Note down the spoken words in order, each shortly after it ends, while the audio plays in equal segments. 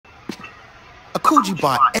Akuji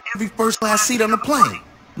bought every first-class seat on the plane.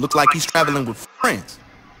 Looks like he's traveling with friends.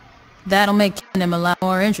 That'll make him a lot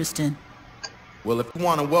more interesting. Well, if you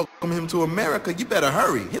want to welcome him to America, you better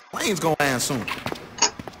hurry. His plane's gonna land soon.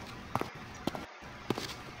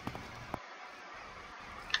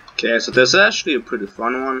 Okay, so this is actually a pretty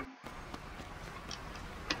fun one.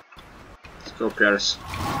 Let's go, Paris.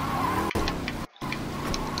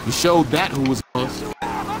 You showed that who was close.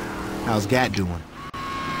 How's Gat doing?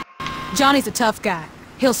 Johnny's a tough guy.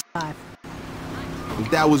 He'll survive. If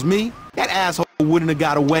that was me, that asshole wouldn't have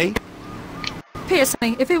got away. Pierce,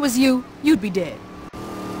 honey, if it was you, you'd be dead.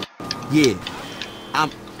 Yeah.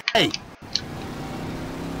 Hey.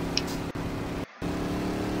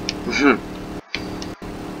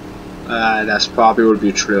 That's probably would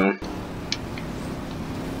be true.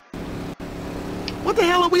 What the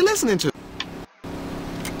hell are we listening to?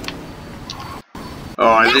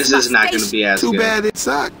 Oh, this is not going to be as Too good. bad it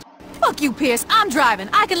sucked. Fuck you, Pierce. I'm driving.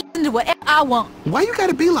 I can listen to whatever I want. Why you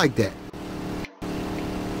gotta be like that?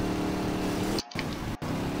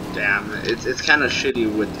 Damn, it's kind of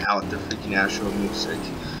shitty without the freaking actual music.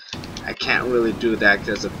 I can't really do that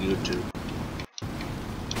because of YouTube.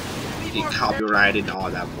 You get copyrighted and all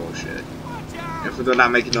that bullshit. If they're not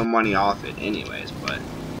making no money off it anyways, but,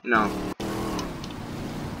 you know.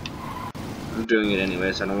 I'm doing it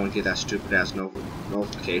anyways, I don't want to get that stupid ass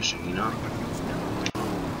notification, you know?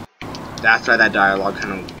 That's why that dialogue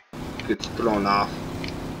kind of gets thrown off.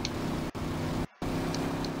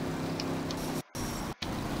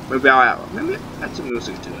 Maybe I'll add some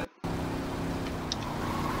music to it.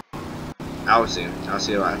 I'll see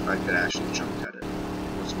if I could actually jump at it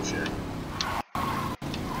with some shit.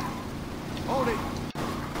 Hold it.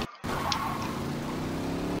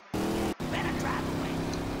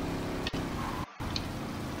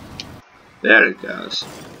 There it goes.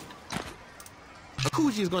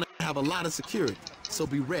 Akuji is gonna have a lot of security, so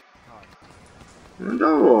be ready.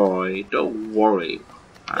 Don't worry.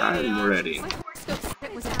 I'm ready.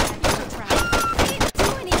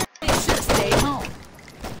 Stay home.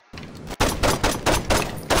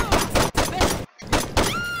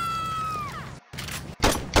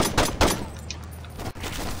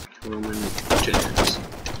 Roman Jennings.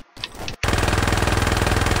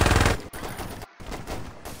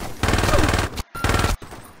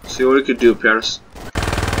 See what we could do, Paris.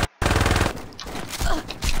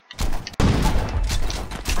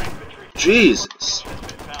 Jesus!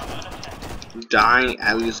 I'm dying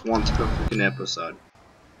at least once per freaking episode.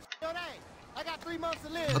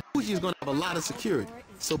 Akuji is gonna have a lot of security,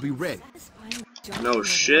 so be ready. No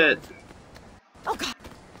shit. Oh God.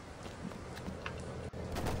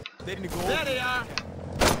 There they are.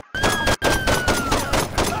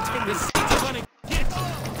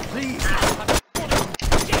 Please.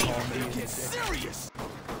 Get serious.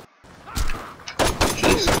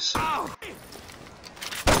 Jesus.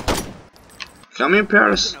 Come here,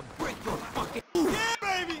 Paris. Wait,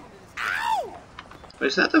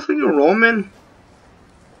 is that the freaking Roman?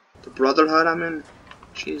 The Brotherhood I'm in?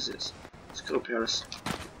 Jesus. Let's go, Paris.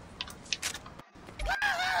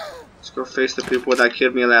 Let's go face the people that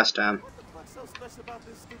killed me last time.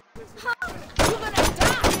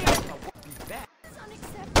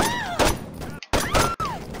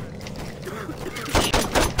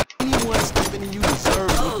 Anyone stepping in you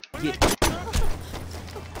deserves what you get.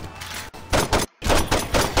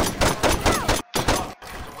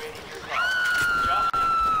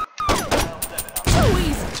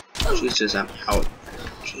 Jesus, I'm out.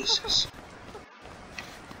 Jesus.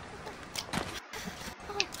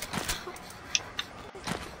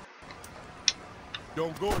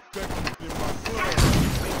 Don't go expecting in my blood.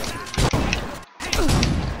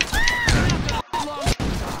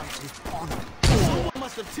 Someone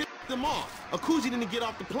must have tipped them off. Akuji didn't get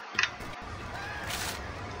off the plane.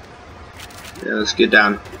 Yeah, let's get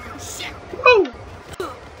down. Woo!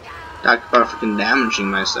 Talk about freaking damaging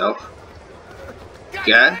myself.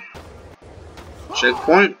 Okay.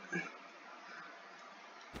 Checkpoint.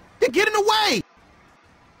 They're getting away.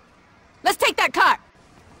 Let's take that car.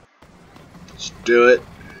 Let's do it.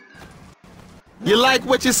 You like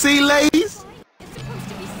what you see, ladies? It's supposed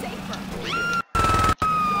to be safer.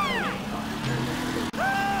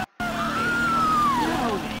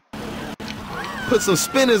 Put some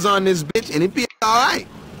spinners on this bitch and it'd be alright.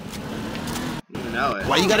 You know it.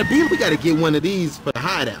 Why you gotta be? We gotta get one of these for the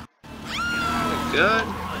hideout. Good.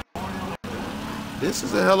 This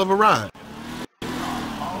is a hell of a ride.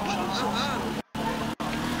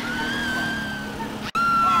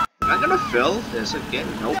 Am I gonna fill this again?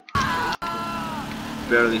 Nope.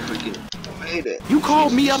 Barely freaking made it. You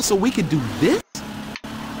called me up so we could do this?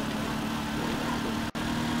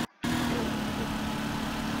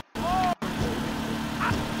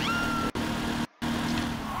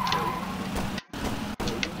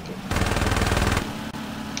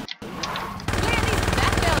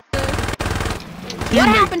 What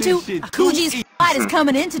make happened to this shit too Akuji's easy. flight is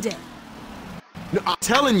coming in today? No, I'm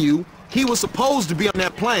telling you, he was supposed to be on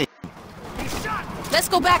that plane. Let's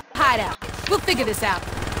go back to hideout. We'll figure this out.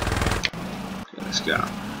 Okay, let's go.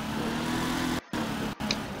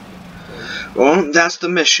 Well, that's the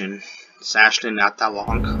mission. It's actually not that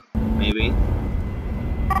long, maybe.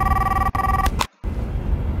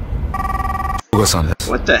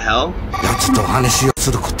 What the hell?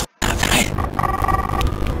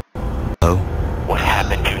 Hello? What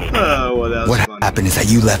happened, Junichi? Oh, well, that was What funny. happened is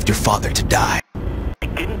that you left your father to die. I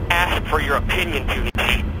didn't ask for your opinion,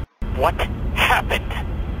 Junichi. What happened?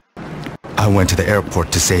 I went to the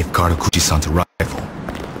airport to safeguard Okuji-san's arrival.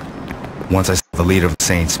 Once I saw the leader of the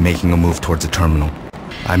Saints making a move towards the terminal,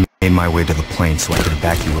 I made my way to the plane so I could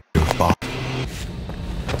evacuate with Bob.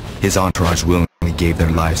 His entourage willingly gave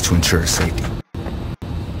their lives to ensure safety.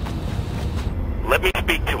 Let me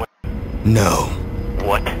speak to him. No.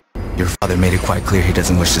 What? Your father made it quite clear he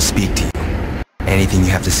doesn't wish to speak to you. Anything you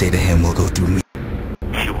have to say to him will go through me.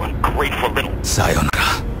 You ungrateful little... Sayonara.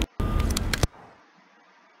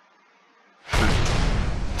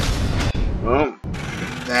 Well,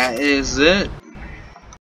 that is it.